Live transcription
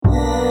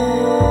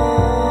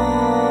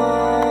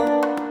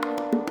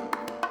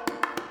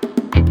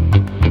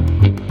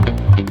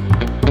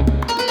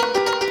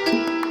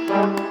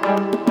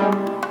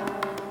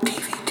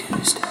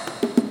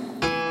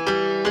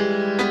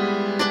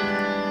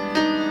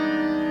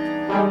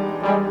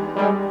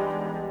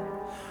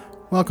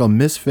welcome,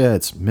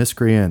 misfits,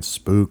 miscreants,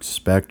 spooks,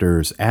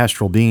 specters,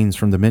 astral beings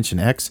from Dimension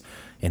X,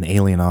 and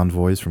alien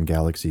envoys from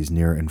galaxies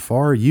near and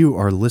far. You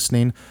are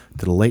listening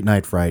to the Late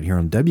Night Fright here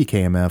on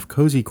WKMF,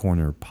 Cozy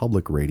Corner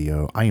Public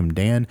Radio. I am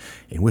Dan,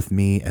 and with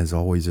me, as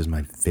always, is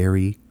my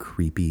very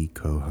creepy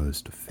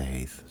co-host,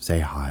 Faith.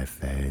 Say hi,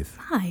 Faith.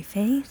 Hi,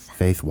 Faith.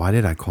 Faith, why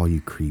did I call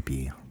you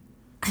creepy?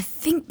 I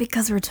think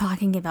because we're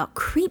talking about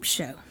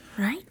Creepshow,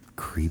 right?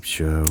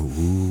 Creepshow.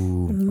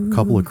 Ooh. A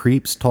couple of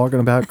creeps talking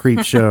about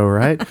Creepshow,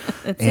 right?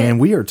 And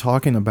we are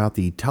talking about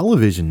the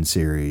television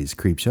series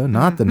Creepshow,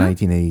 not the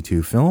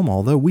 1982 film,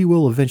 although we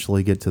will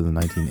eventually get to the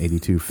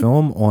 1982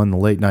 film on the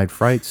Late Night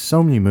Fright.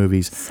 So many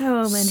movies.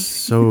 So many.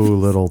 So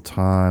little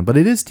time. But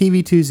it is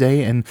TV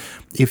Tuesday, and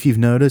if you've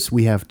noticed,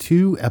 we have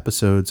 2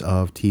 episodes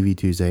of TV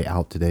Tuesday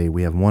out today.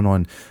 We have one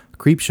on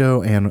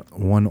Creepshow and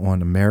one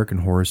on American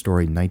Horror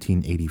Story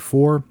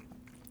 1984.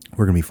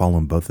 We're going to be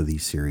following both of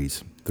these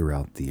series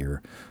throughout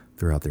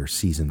their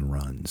season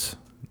runs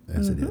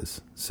as it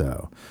is.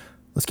 So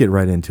let's get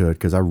right into it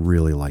because I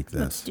really like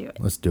this.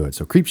 Let's do it.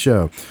 So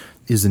Creepshow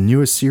is the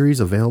newest series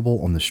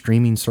available on the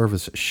streaming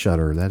service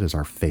Shudder. That is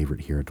our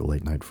favorite here at the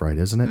Late Night Fright,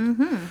 isn't it?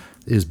 Mm-hmm.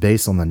 It is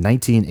based on the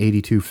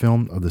 1982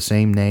 film of the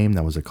same name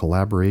that was a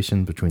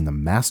collaboration between the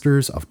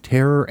Masters of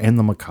Terror and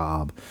the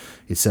Macabre.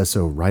 It says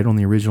so right on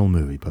the original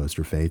movie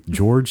poster, Faith.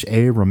 George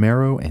A.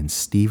 Romero and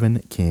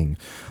Stephen King.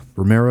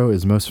 Romero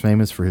is most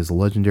famous for his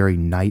legendary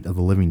Night of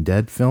the Living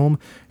Dead film,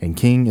 and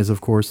King is, of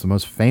course, the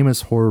most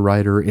famous horror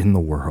writer in the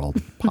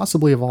world,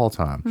 possibly of all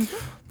time.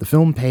 Mm-hmm. The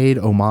film paid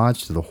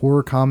homage to the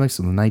horror comics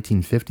of the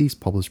 1950s,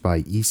 published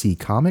by EC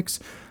Comics,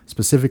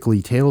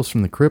 specifically Tales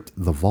from the Crypt,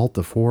 The Vault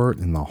of Horror,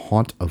 and The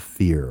Haunt of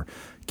Fear.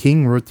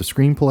 King wrote the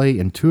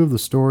screenplay, and 2 of the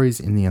stories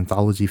in the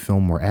anthology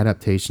film were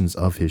adaptations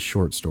of his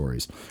short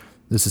stories.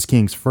 This is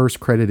King's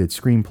first credited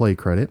screenplay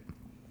credit.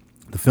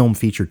 The film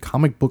featured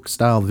comic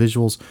book-style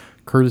visuals,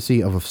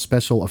 courtesy of a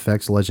special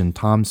effects legend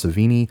Tom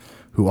Savini,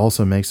 who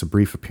also makes a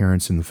brief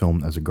appearance in the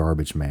film as a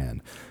garbage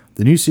man.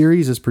 The new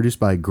series is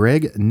produced by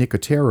Greg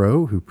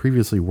Nicotero, who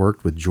previously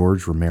worked with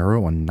George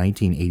Romero on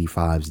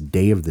 1985's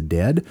Day of the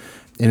Dead,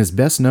 and is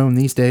best known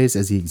these days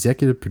as the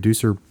executive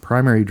producer,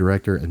 primary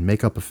director, and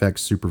makeup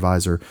effects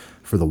supervisor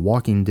for The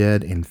Walking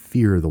Dead and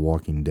Fear the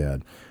Walking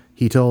Dead.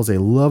 He tells a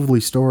lovely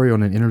story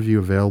on an interview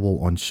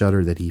available on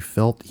Shudder that he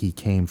felt he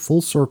came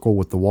full circle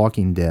with The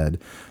Walking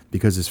Dead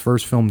because his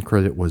first film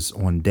credit was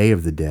on Day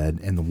of the Dead,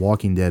 and The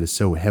Walking Dead is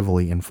so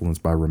heavily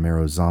influenced by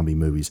Romero's zombie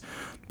movies.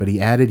 But he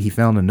added he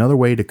found another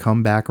way to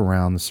come back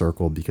around the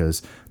circle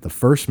because the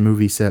first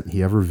movie set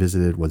he ever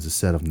visited was the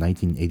set of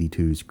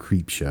 1982's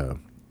Creepshow.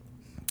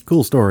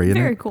 Cool story, isn't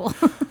it? Very cool.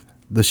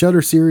 The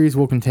Shudder series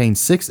will contain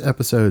 6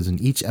 episodes,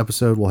 and each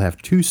episode will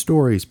have 2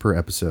 stories per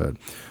episode.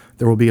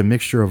 There will be a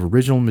mixture of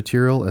original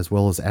material as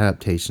well as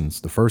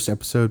adaptations. The first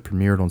episode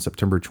premiered on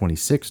September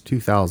 26,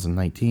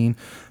 2019.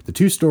 The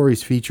 2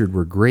 stories featured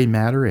were Gray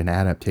Matter, an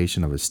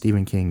adaptation of a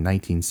Stephen King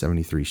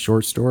 1973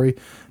 short story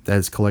that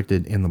is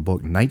collected in the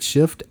book Night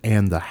Shift,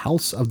 and The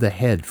House of the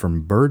Head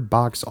from Bird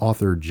Box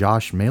author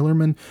Josh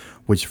Malerman,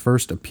 which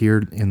first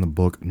appeared in the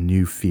book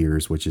New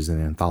Fears, which is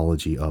an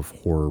anthology of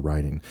horror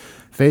writing.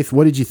 Faith,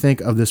 what did you think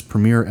of this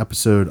premiere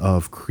episode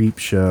of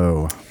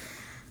Creepshow?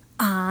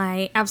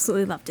 I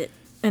absolutely loved it.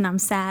 And I'm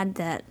sad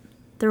that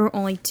there were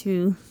only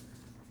 2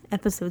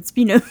 episodes.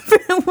 You know,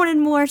 I wanted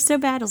more so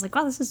bad. I was like,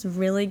 wow, this is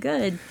really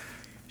good.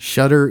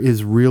 Shudder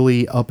is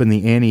really up in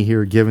the ante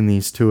here, giving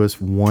these to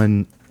us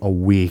one a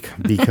week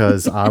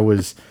because I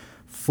was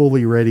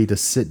fully ready to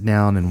sit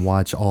down and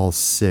watch all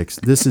 6.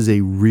 This is a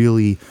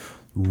really,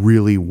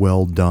 really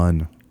well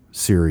done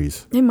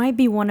series. It might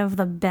be one of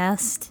the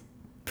best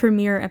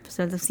premiere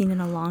episodes I've seen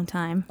in a long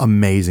time.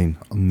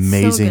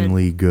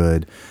 Amazingly so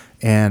good.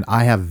 And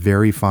I have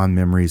very fond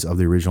memories of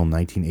the original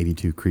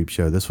 1982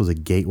 Creepshow. This was a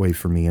gateway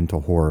for me into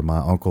horror. My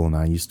uncle and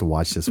I used to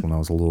watch this when I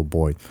was a little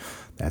boy.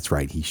 That's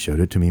right. He showed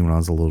it to me when I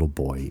was a little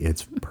boy.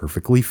 It's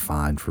perfectly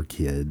fine for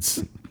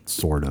kids,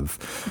 sort of.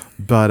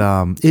 But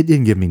it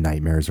didn't give me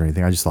nightmares or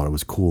anything. I just thought it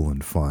was cool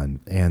and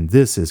fun. And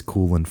this is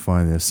cool and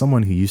fun. As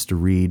someone who used to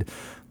read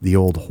the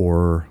old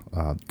horror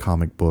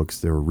comic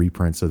books, there were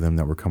reprints of them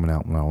that were coming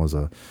out when I was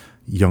a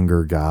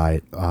younger guy.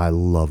 I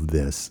love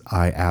this.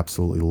 I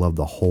absolutely love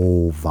the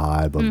whole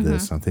vibe of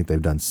this. I think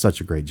they've done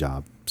such a great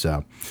job.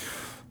 So,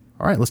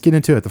 all right, let's get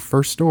into it. The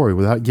first story,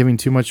 without giving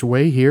too much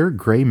away here,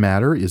 Gray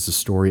Matter is the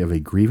story of a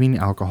grieving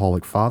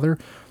alcoholic father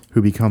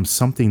who becomes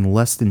something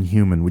less than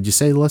human. Would you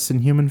say less than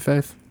human,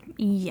 Faith?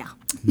 Yeah.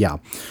 Yeah.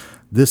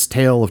 This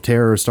tale of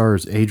terror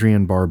stars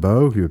Adrienne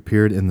Barbeau, who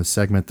appeared in the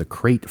segment The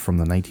Crate from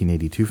the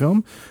 1982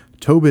 film.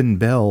 Tobin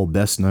Bell,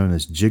 best known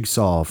as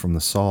Jigsaw from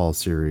the Saw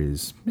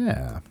series.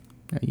 Yeah,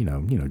 you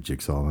know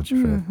Jigsaw, don't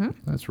you, Faith?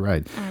 That's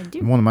right. I do.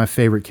 And one of my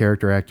favorite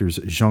character actors,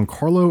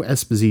 Giancarlo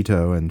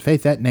Esposito. And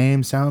Faith, that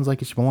name sounds like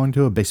it should belong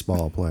to a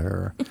baseball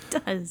player. It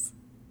does.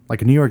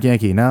 Like a New York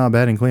Yankee. Now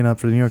batting cleanup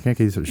for the New York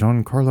Yankees,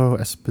 Giancarlo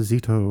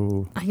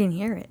Esposito. I can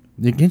hear it.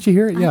 Can't you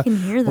hear it? Yeah. I can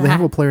hear that. Well, they have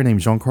a player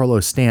named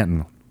Giancarlo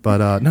Stanton.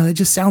 But no, it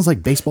just sounds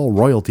like baseball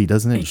royalty,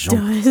 doesn't it? It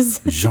does.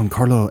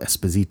 Giancarlo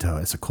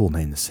Esposito. It's a cool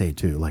name to say,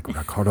 too, like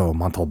Ricardo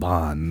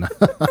Montalban.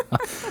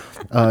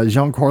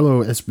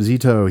 Giancarlo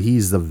Esposito,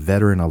 he's the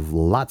veteran of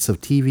lots of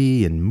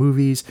TV and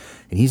movies,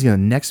 and he's going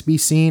to next be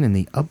seen in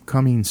the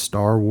upcoming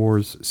Star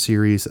Wars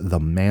series, The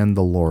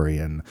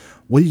Mandalorian.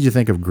 What did you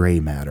think of Gray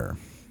Matter?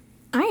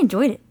 I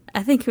enjoyed it.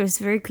 I think it was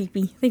very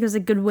creepy. I think it was a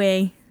good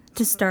way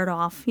to start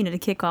off, to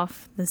kick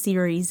off the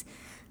series.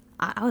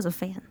 I was a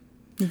fan.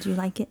 Did you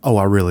like it? Oh,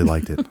 I really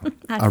liked it.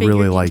 I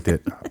really liked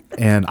it.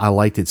 And I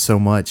liked it so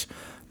much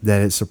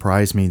that it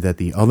surprised me that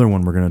the other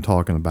one we're going to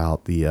talk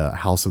about, the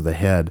House of the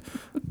Head,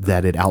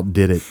 that it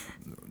outdid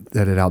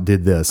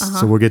this.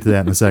 So we'll get to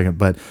that in a second.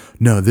 But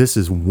no, this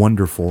is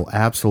wonderful.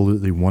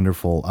 Absolutely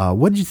wonderful.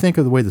 What did you think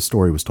of the way the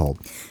story was told?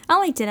 I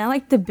liked it. I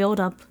liked the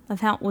build-up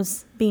of how it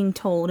was being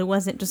told. It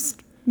wasn't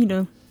just,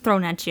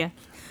 thrown at you.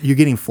 You're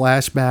getting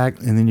flashback,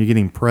 and then you're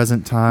getting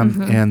present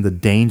time, and the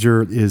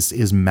danger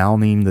is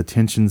mounting, the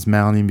tension's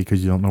mounting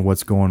because you don't know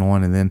what's going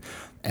on. And then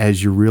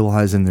as you're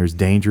realizing there's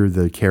danger,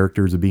 the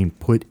characters are being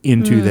put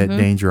into that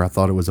danger. I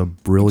thought it was a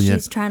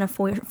brilliant... She's trying to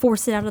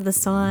force it out of the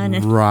sun.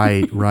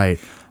 Right.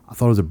 I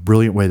thought it was a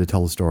brilliant way to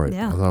tell the story.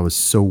 Yeah. I thought it was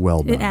so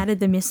well done. It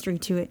added the mystery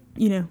to it,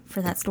 for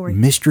that story.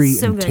 Mystery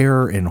so and good.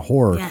 terror and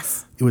horror.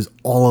 Yes. It was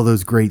all of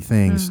those great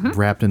things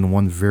wrapped into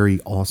one very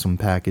awesome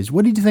package.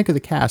 What did you think of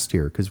the cast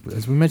here? Because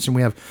as we mentioned,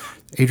 we have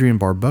Adrienne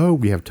Barbeau,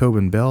 we have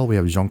Tobin Bell, we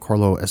have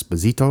Giancarlo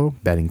Esposito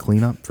batting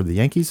cleanup for the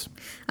Yankees.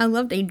 I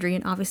loved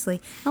Adrian,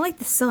 obviously. I like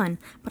the son,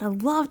 but I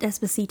loved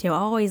Esposito. I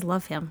always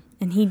love him.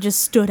 And he just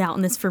stood out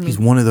in this for me. He's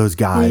one of those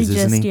guys,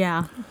 isn't he?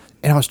 Yeah.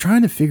 And I was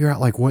trying to figure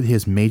out what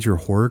his major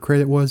horror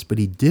credit was, but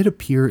he did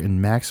appear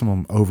in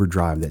Maximum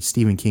Overdrive that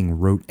Stephen King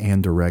wrote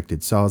and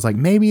directed. So I was like,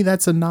 maybe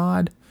that's a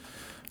nod.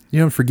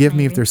 Forgive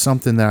me if there's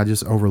something that I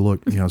just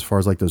overlooked, as far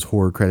as those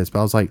horror credits. But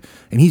I was like,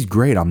 and he's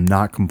great. I'm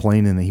not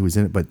complaining that he was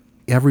in it, but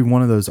every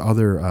one of those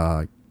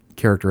other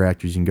character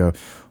actors, you can go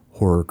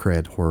horror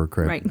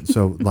cred. Right.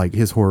 So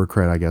his horror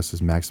cred, I guess,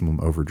 is Maximum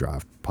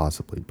Overdrive,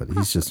 possibly. But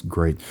he's just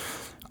great.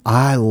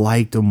 I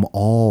liked them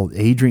all.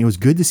 Adrienne, it was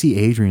good to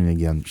see Adrienne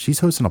again. She's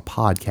hosting a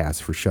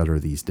podcast for Shudder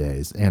these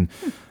days. And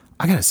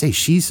I got to say,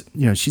 she's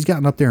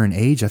gotten up there in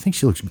age. I think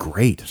she looks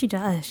great. She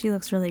does. She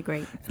looks really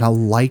great. And I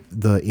liked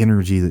the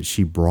energy that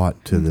she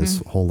brought to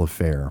this whole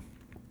affair.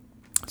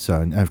 So,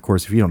 and of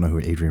course, if you don't know who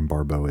Adrienne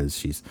Barbeau is,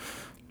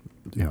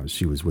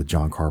 she was with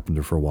John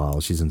Carpenter for a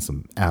while. She's in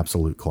some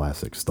absolute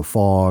classics. The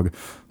Fog,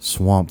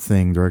 Swamp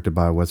Thing, directed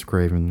by Wes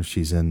Craven.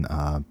 She's in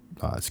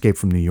Escape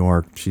from New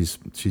York. She's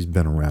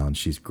been around.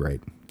 She's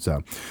great.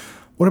 So,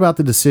 what about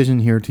the decision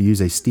here to use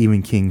a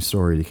Stephen King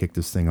story to kick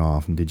this thing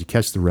off? And did you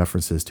catch the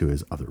references to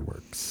his other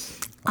works?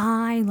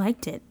 I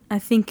liked it. I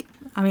think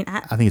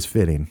it's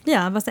fitting.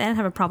 Yeah, I must say I don't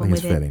have a problem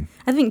with it. Fitting.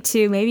 I think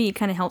too, maybe it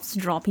kind of helps to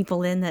draw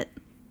people in that,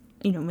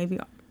 maybe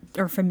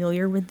are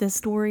familiar with this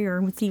story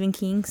or with Stephen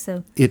King.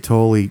 So it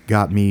totally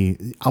got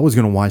me. I was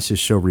going to watch this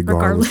show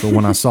regardless. But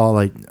when I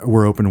saw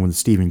we're opening with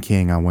Stephen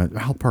King, I went,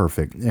 how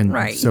perfect.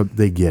 And so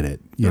they get it,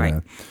 you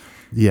know.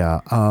 Yeah.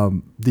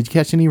 Did you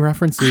catch any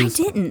references?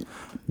 I didn't.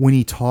 When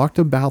he talked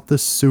about the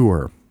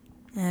sewer,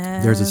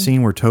 there's a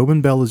scene where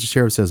Tobin Bell as the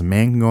sheriff says, a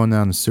man can go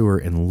down the sewer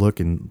and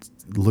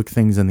look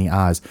things in the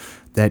eyes.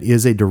 That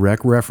is a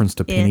direct reference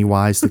to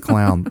Pennywise the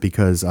Clown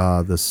because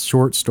the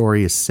short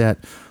story is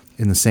set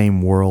in the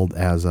same world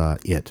as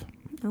It.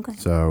 Okay.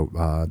 So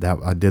that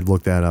I did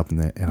look that up,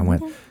 and I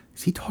went,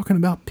 is he talking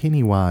about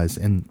Pennywise?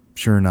 And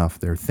sure enough,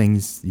 there are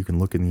things you can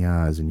look in the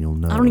eyes and you'll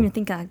know. I don't even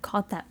think I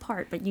caught that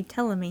part, but you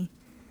telling me.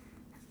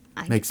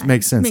 Makes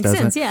sense,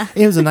 doesn't it? Yeah.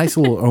 It was a nice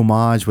little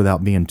homage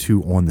without being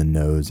too on the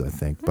nose, I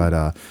think.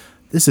 But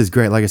this is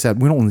great. Like I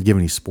said, we don't want to give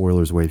any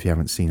spoilers away if you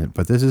haven't seen it,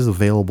 but this is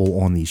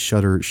available on the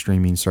Shudder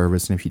streaming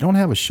service. And if you don't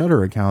have a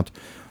Shudder account,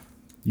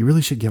 you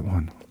really should get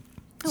one.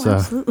 Oh,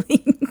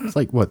 absolutely. It's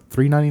like, what,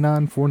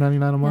 $3.99,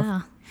 $4.99 a month?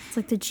 Yeah. It's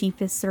like the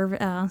cheapest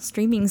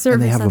streaming service.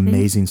 And they have I think.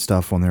 amazing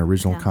stuff on their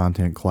original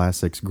content,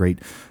 classics, great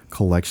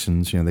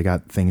collections. They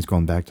got things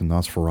going back to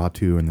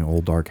Nosferatu and the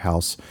Old Dark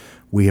House.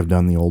 We have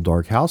done the Old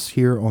Dark House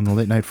here on the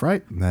Late Night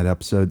Fright. That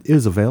episode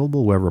is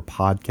available wherever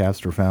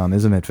podcasts are found,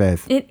 isn't it,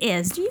 Faith? It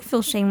is. Do you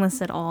feel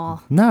shameless at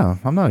all? No,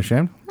 I'm not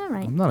ashamed. All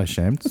right. I'm not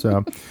ashamed.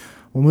 So,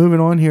 well, moving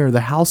on here.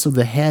 The House of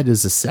the Head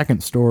is the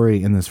second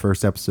story in this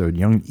first episode.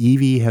 Young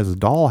Evie has a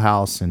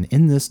dollhouse, and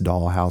in this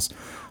dollhouse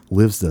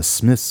lives the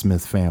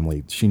Smith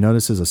family. She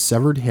notices a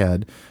severed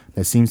head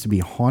that seems to be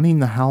haunting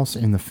the house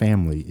and the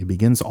family. It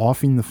begins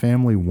offing the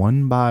family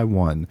one by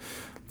one.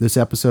 This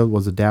episode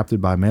was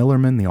adapted by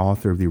Mailerman, the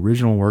author of the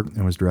original work,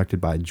 and was directed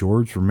by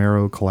George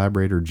Romero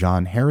collaborator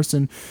John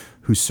Harrison,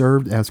 who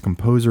served as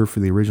composer for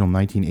the original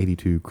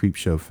 1982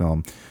 Creepshow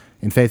film.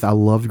 In Faith, I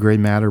loved Grey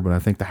Matter, but I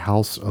think The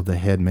House of the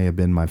Head may have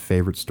been my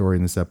favorite story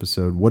in this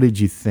episode. What did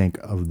you think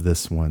of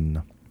this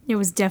one? It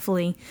was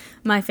definitely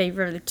my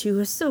favorite of the two. It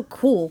was so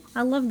cool.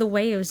 I love the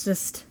way it was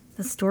just,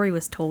 the story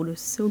was told. It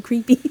was so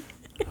creepy.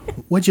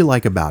 What'd you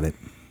like about it?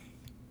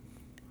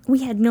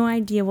 We had no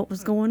idea what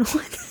was going on.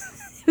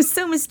 It was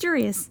so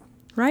mysterious.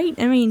 Right?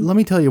 I mean, Let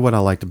me tell you what I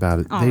liked about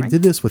it. They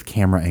did this with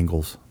camera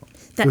angles.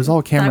 It was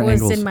all camera angles.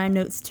 That was in my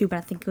notes too, but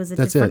I think it was a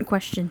That's different it.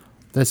 question.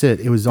 That's it.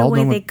 It was The all way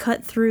done they with,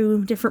 cut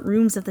through different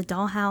rooms of the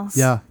dollhouse.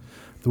 yeah.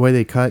 The way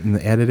they cut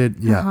and edited,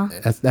 yeah.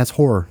 That's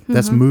horror.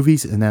 That's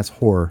movies and that's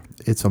horror.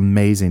 It's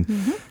amazing.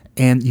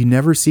 And you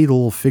never see the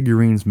little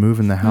figurines move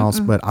in the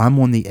house, but I'm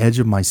on the edge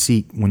of my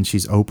seat when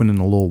she's opening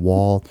a little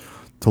wall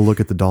to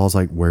look at the dolls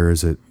like, where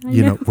is it?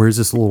 You know, where's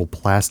this little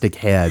plastic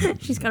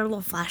head? She's got her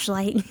little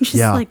flashlight. She's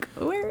like,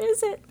 where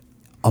is it?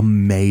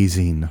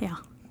 Amazing. Yeah.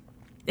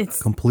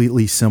 It's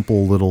Completely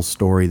simple little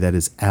story that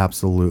is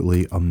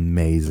absolutely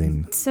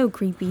amazing. so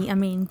creepy. I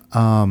mean,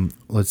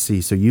 Let's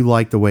see. So you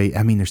like the way,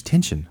 I mean, there's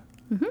tension.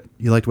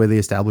 You like the way they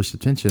established the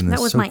tension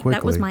that was so quickly.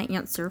 That was my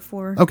answer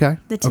for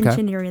the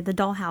tension area, the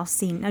dollhouse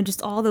scene.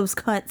 Just all those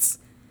cuts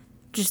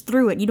just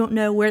through it. You don't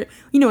know where,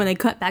 when they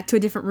cut back to a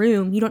different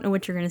room, you don't know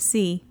what you're going to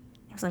see.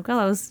 I was like,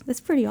 oh, that's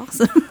pretty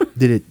awesome.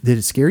 Did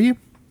it scare you?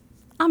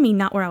 I mean,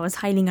 not where I was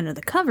hiding under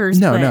the covers.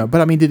 No.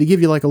 But I mean, did it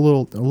give you like a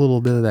little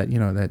bit of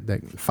that,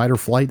 that fight or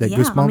flight, that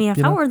goosebump? I mean,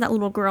 if I were that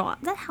little girl,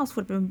 that house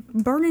would have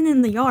been burning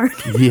in the yard.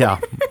 Yeah,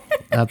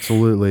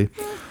 absolutely.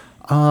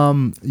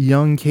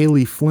 Young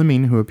Kaylee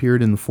Fleming, who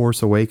appeared in The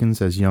Force Awakens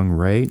as young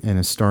Rey and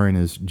is starring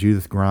as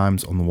Judith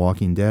Grimes on The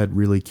Walking Dead,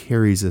 really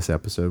carries this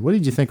episode. What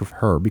did you think of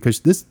her?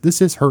 Because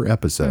this is her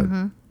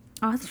episode.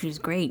 Oh, I think she was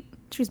great.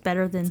 She was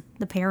better than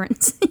the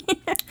parents.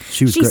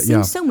 She was great. She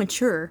seemed so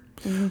mature.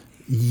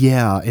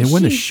 Yeah, and it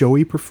wasn't a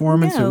showy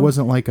performance. No. It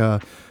wasn't like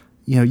a,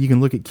 you can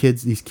look at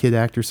these kid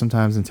actors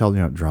sometimes and tell,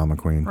 drama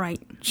queen.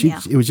 Right.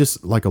 It was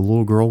just like a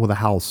little girl with a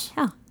house.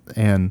 Yeah.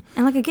 And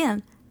like,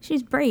 again,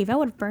 she's brave. I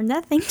would have burned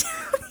that thing down.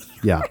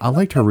 Yeah, I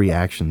liked her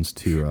reactions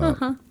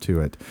to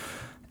it.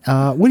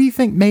 What do you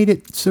think made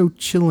it so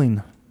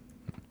chilling?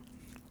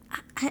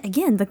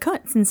 Again, the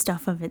cuts and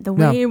stuff of it, the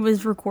way it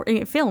was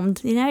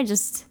filmed,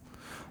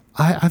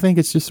 I think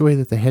it's just the way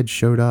that the head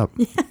showed up.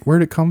 Yeah.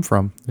 Where'd it come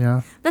from?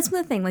 Yeah. That's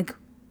the thing. Like,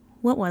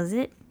 what was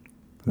it?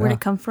 Where'd it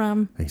come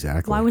from?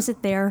 Exactly. Why was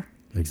it there?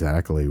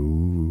 Exactly.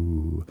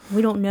 Ooh.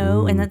 We don't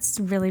know, and that's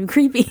really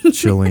creepy.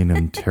 Chilling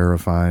and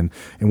terrifying.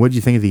 And what did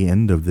you think of the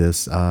end of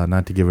this?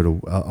 Not to give it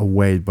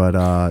away, but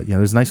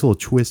there's a nice little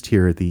twist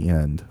here at the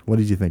end. What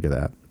did you think of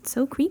that?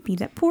 So creepy.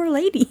 That poor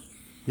lady.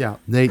 Yeah,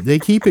 they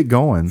keep it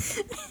going.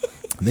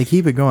 They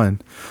keep it going.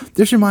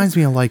 This reminds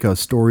me of like a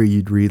story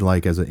you'd read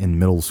like in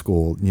middle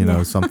school,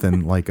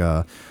 something like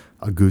a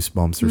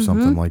Goosebumps or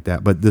something like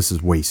that. But this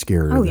is way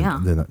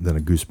scarier than a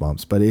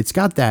Goosebumps. But it's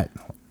got that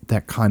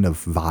kind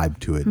of vibe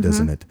to it,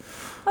 doesn't it?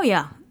 Oh,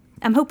 yeah.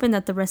 I'm hoping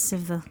that the rest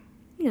of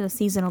the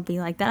season will be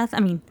like that. I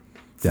mean,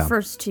 the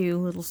first two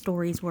little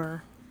stories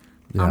were...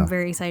 Yeah. I'm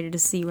very excited to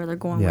see where they're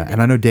going with it. Yeah,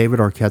 and I know David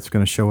Arquette's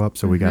going to show up,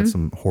 so we got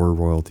some horror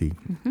royalty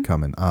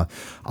coming. I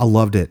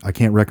loved it. I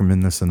can't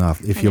recommend this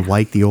enough. If you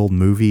like the old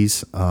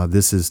movies,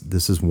 this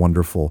is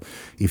wonderful.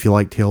 If you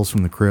like Tales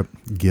from the Crypt,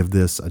 give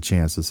this a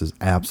chance. This is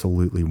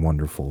absolutely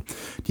wonderful.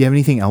 Do you have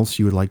anything else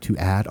you would like to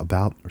add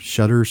about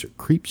Shudder's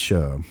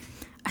Creepshow?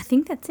 I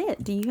think that's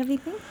it. Do you have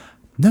anything?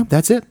 No,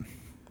 that's it.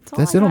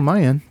 That's it on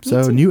my end.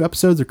 So new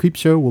episodes of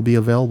Creepshow will be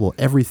available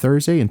every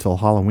Thursday until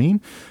Halloween,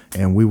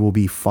 and we will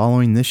be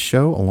following this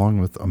show along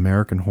with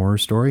American Horror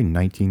Story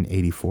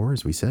 1984,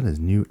 as we said, as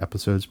new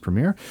episodes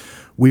premiere.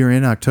 We are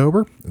in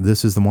October.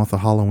 This is the month of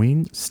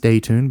Halloween. Stay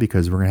tuned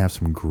because we're going to have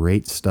some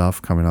great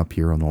stuff coming up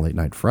here on the Late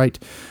Night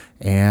Fright.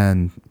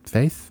 And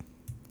Faith,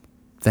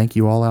 thank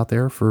you all out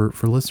there for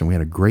listening. We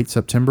had a great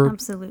September.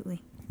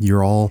 Absolutely.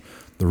 You're all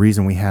the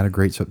reason we had a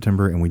great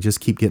September, and we just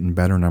keep getting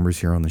better numbers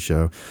here on the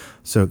show.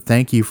 So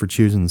thank you for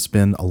choosing to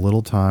spend a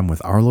little time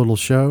with our little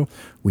show.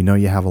 We know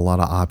you have a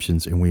lot of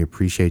options, and we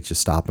appreciate you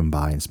stopping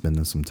by and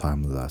spending some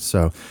time with us.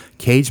 So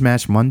Cage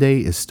Match Monday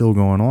is still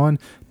going on.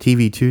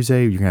 TV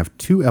Tuesday, you're going to have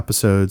 2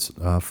 episodes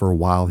for a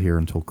while here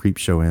until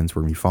Creepshow ends.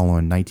 We're going to be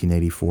following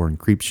 1984 and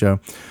Creepshow.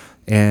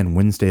 And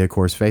Wednesday, of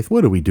course, Faith,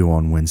 what do we do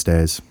on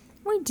Wednesdays?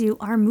 We do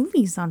our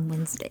movies on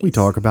Wednesdays. We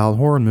talk about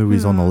horror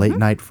movies on the Late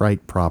Night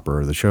Fright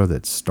proper, the show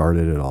that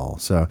started it all.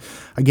 So,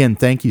 again,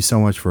 thank you so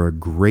much for a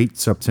great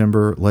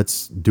September.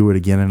 Let's do it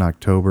again in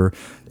October.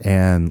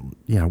 And,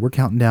 we're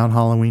counting down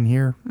Halloween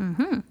here.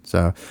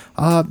 So,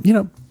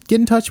 get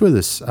in touch with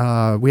us.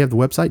 We have the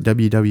website,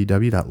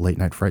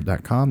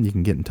 www.latenightfright.com. You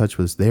can get in touch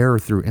with us there or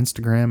through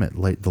Instagram at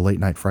the Late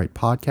Night Fright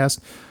Podcast.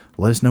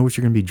 Let us know what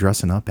you're going to be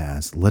dressing up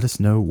as. Let us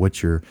know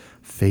what your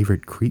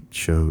favorite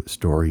Creepshow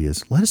story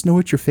is. Let us know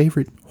what your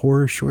favorite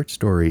horror short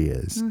story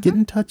is. Get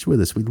in touch with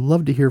us. We'd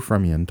love to hear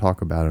from you and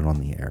talk about it on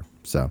the air.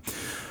 So,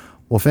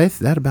 well, Faith,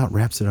 that about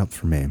wraps it up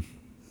for me.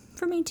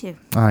 For me, too.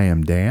 I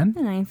am Dan.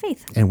 And I am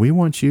Faith. And we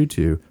want you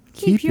to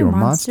keep your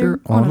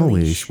monster on a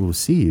leash. We'll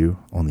see you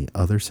on the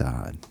other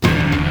side.